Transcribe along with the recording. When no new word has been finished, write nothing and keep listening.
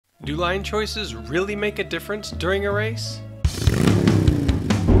Do line choices really make a difference during a race?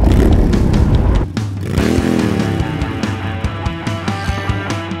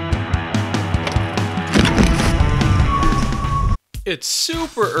 It's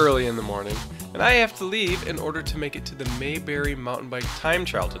super early in the morning, and I have to leave in order to make it to the Maybury mountain bike time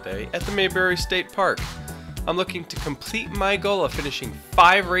trial today at the Maybury State Park. I'm looking to complete my goal of finishing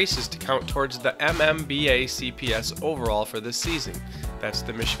 5 races to count towards the MMBA CPS overall for this season. That's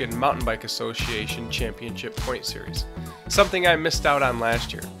the Michigan Mountain Bike Association Championship Point Series. Something I missed out on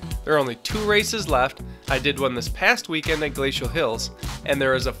last year. There are only 2 races left. I did one this past weekend at Glacial Hills, and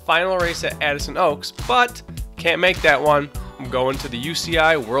there is a final race at Addison Oaks, but can't make that one. I'm going to the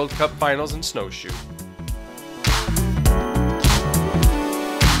UCI World Cup Finals in snowshoe.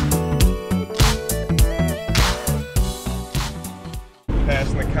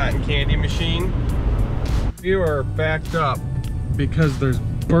 Passing the cotton candy machine. We are backed up because there's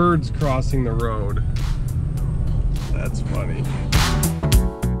birds crossing the road. That's funny.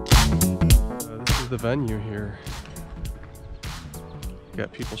 This is the venue here.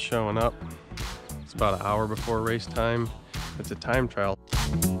 Got people showing up. It's about an hour before race time. It's a time trial.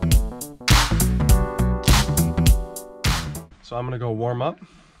 So I'm gonna go warm up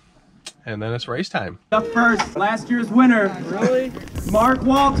and then it's race time. Up first, last year's winner. Really? Mark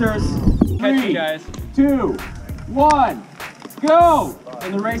Walters. 3, 2, 1, go!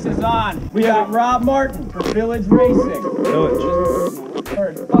 And the race is on. We got Rob Martin for Village Racing. Village.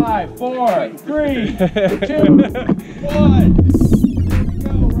 5, 4, 3, 2, 1.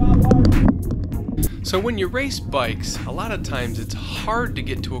 So when you race bikes, a lot of times it's hard to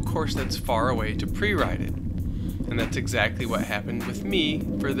get to a course that's far away to pre-ride it. And that's exactly what happened with me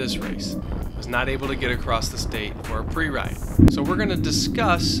for this race. I was not able to get across the state for a pre-ride. So we're going to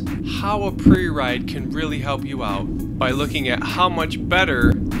discuss how a pre-ride can really help you out by looking at how much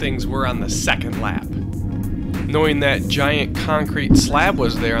better things were on the second lap. Knowing that giant concrete slab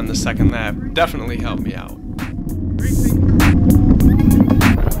was there on the second lap definitely helped me out.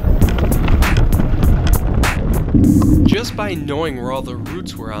 Just by knowing where all the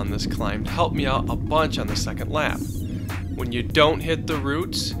roots were on this climb helped me out a bunch on the second lap. When you don't hit the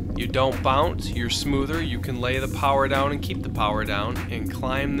roots, you don't bounce, you're smoother, you can lay the power down and keep the power down and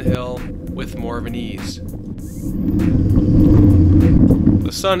climb the hill with more of an ease.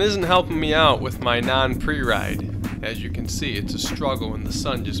 The sun isn't helping me out with my non-pre-ride. As you can see, it's a struggle when the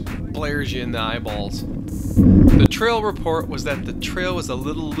sun just blares you in the eyeballs. The trail report was that the trail was a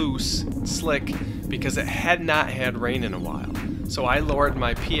little loose and slick because it had not had rain in a while. So I lowered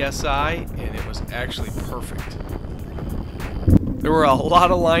my PSI and it was actually perfect. There were a lot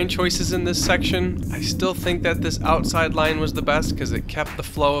of line choices in this section. I still think that this outside line was the best because it kept the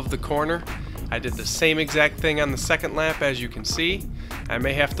flow of the corner. I did the same exact thing on the second lap, as you can see. I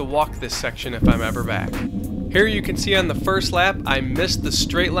may have to walk this section if I'm ever back. Here you can see on the first lap, I missed the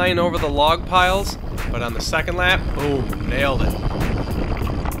straight line over the log piles, but on the second lap, boom, nailed it.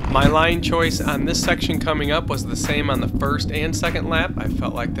 My line choice on this section coming up was the same on the first and second lap. I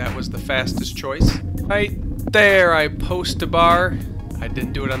felt like that was the fastest choice. Right there, I post a bar. I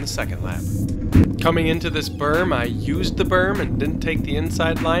didn't do it on the second lap. Coming into this berm, I used the berm and didn't take the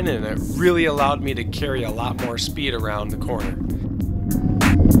inside line, and it really allowed me to carry a lot more speed around the corner.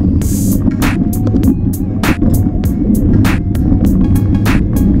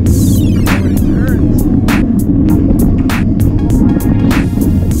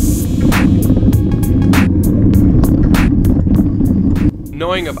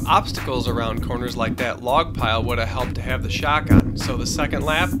 Knowing of obstacles around corners like that log pile would have helped to have the shock on. So the second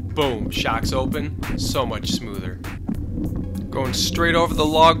lap, boom, shock's open, so much smoother. Going straight over the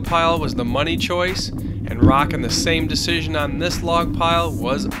log pile was the money choice, and rocking the same decision on this log pile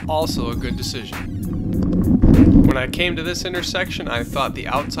was also a good decision. When I came to this intersection, I thought the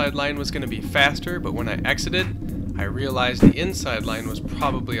outside line was going to be faster, but when I exited, I realized the inside line was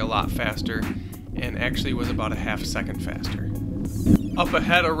probably a lot faster, and actually was about a half second faster. Up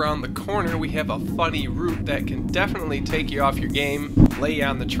ahead around the corner, we have a funny route that can definitely take you off your game, lay you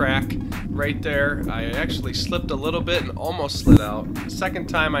on the track. Right there, I actually slipped a little bit and almost slid out. The second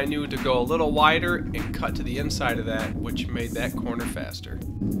time I knew to go a little wider and cut to the inside of that, which made that corner faster.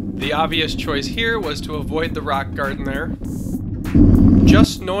 The obvious choice here was to avoid the rock garden there.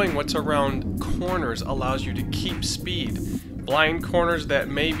 Just knowing what's around corners allows you to keep speed. Blind corners that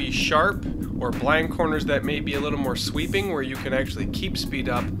may be sharp, or blind corners that may be a little more sweeping where you can actually keep speed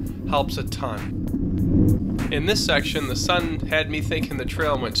up, helps a ton. In this section, the sun had me thinking the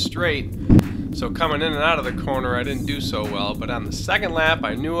trail went straight, so coming in and out of the corner I didn't do so well, but on the second lap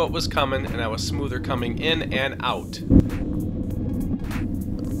I knew what was coming and I was smoother coming in and out.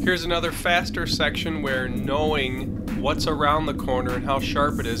 Here's another faster section where knowing what's around the corner and how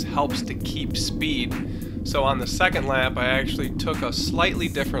sharp it is helps to keep speed. So on the second lap I actually took a slightly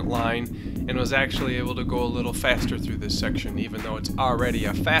different line and was actually able to go a little faster through this section. Even though it's already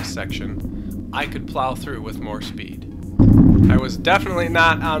a fast section, I could plow through with more speed. I was definitely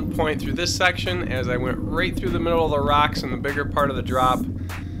not on point through this section as I went right through the middle of the rocks in the bigger part of the drop.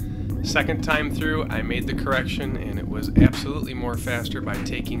 Second time through, I made the correction and it was absolutely more faster by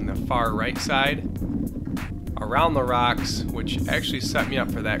taking the far right side around the rocks, which actually set me up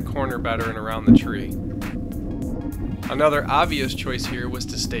for that corner better and around the tree. Another obvious choice here was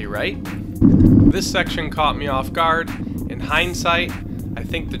to stay right. This section caught me off guard. In hindsight, I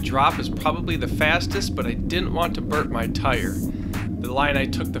think the drop is probably the fastest, but I didn't want to burp my tire. The line I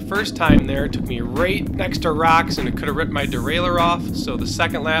took the first time there took me right next to rocks and it could have ripped my derailleur off, so the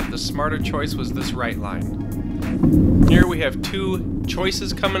second lap the smarter choice was this right line. Here we have two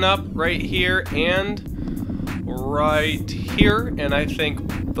choices coming up, right here and right here, and I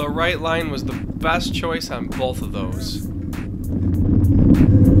think the right line was the best choice on both of those.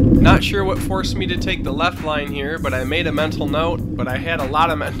 Not sure what forced me to take the left line here, but I made a mental note, but I had a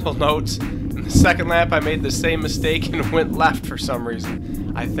lot of mental notes. In the second lap I made the same mistake and went left for some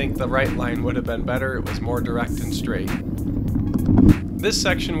reason. I think the right line would have been better, it was more direct and straight. This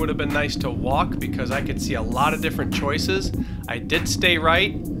section would have been nice to walk because I could see a lot of different choices. I did stay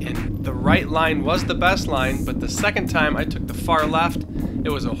right, and the right line was the best line, but the second time I took the far left.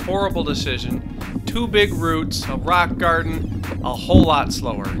 It was a horrible decision. Two big roots, a rock garden, a whole lot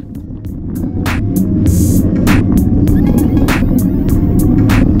slower.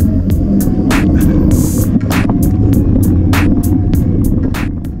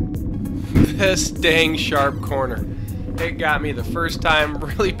 This dang sharp corner. It got me the first time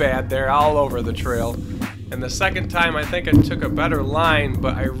really bad there, all over the trail. And the second time I think I took a better line,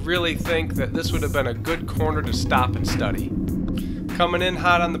 but I really think that this would have been a good corner to stop and study. Coming in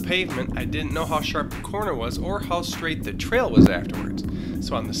hot on the pavement, I didn't know how sharp the corner was or how straight the trail was afterwards.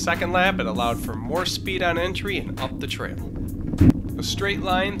 So on the second lap it allowed for more speed on entry and up the trail. A straight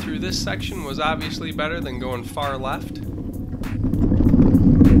line through this section was obviously better than going far left.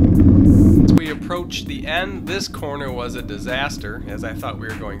 As we approached the end, this corner was a disaster as I thought we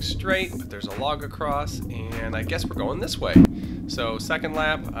were going straight, but there's a log across and I guess we're going this way. So second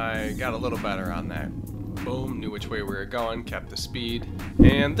lap I got a little better on that. Boom, knew which way we were going, kept the speed.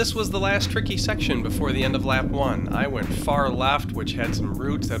 And this was the last tricky section before the end of lap 1. I went far left, which had some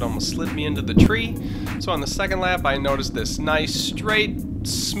roots that almost slid me into the tree. So on the second lap I noticed this nice, straight,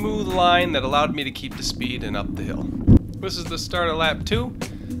 smooth line that allowed me to keep the speed and up the hill. This is the start of lap 2,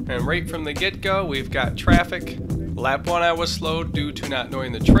 and right from the get-go we've got traffic. Lap 1 I was slow due to not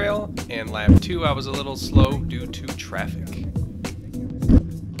knowing the trail, and lap 2 I was a little slow due to traffic.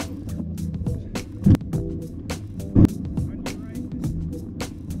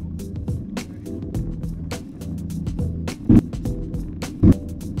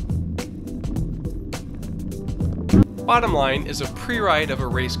 Bottom line is a pre-ride of a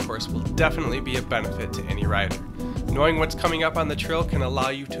race course will definitely be a benefit to any rider. Knowing what's coming up on the trail can allow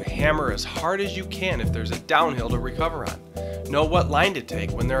you to hammer as hard as you can if there's a downhill to recover on. Know what line to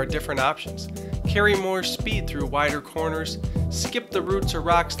take when there are different options. Carry more speed through wider corners, skip the roots or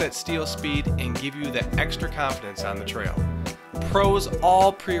rocks that steal speed, and give you that extra confidence on the trail. Pros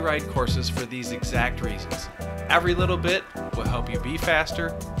all pre-ride courses for these exact reasons. Every little bit will help you be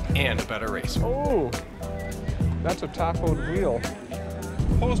faster and a better racer. Oh, that's a top-load wheel.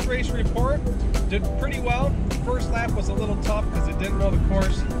 Post-race report, did pretty well. First lap was a little tough because it didn't know the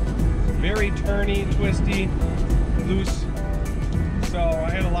course. Very turny, twisty, loose. So I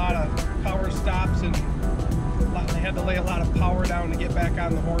had a lot of power stops and I had to lay a lot of power down to get back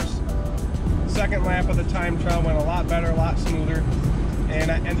on the horse. Second lap of the time trial went a lot better, a lot smoother. And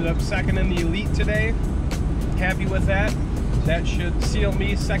I ended up second in the Elite today. Happy with that. That should seal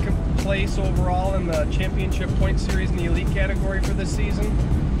me second place overall in the championship point series in the Elite category for this season.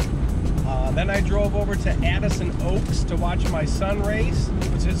 Then I drove over to Addison Oaks to watch my son race.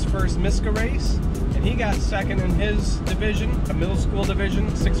 It was his first MISCA race, and he got second in his division, a middle school division,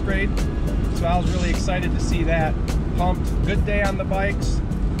 6th grade. So I was really excited to see that. Pumped. Good day on the bikes.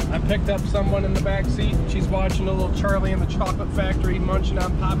 I picked up someone in the back seat. She's watching a little Charlie in the Chocolate Factory munching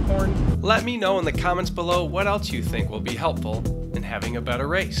on popcorn. Let me know in the comments below what else you think will be helpful in having a better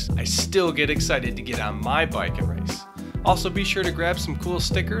race. I still get excited to get on my bike and race. Also be sure to grab some cool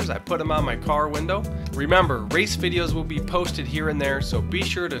stickers. I put them on my car window. Remember, race videos will be posted here and there, so be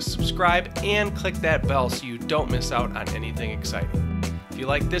sure to subscribe and click that bell so you don't miss out on anything exciting. If you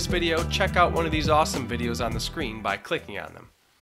like this video, check out one of these awesome videos on the screen by clicking on them.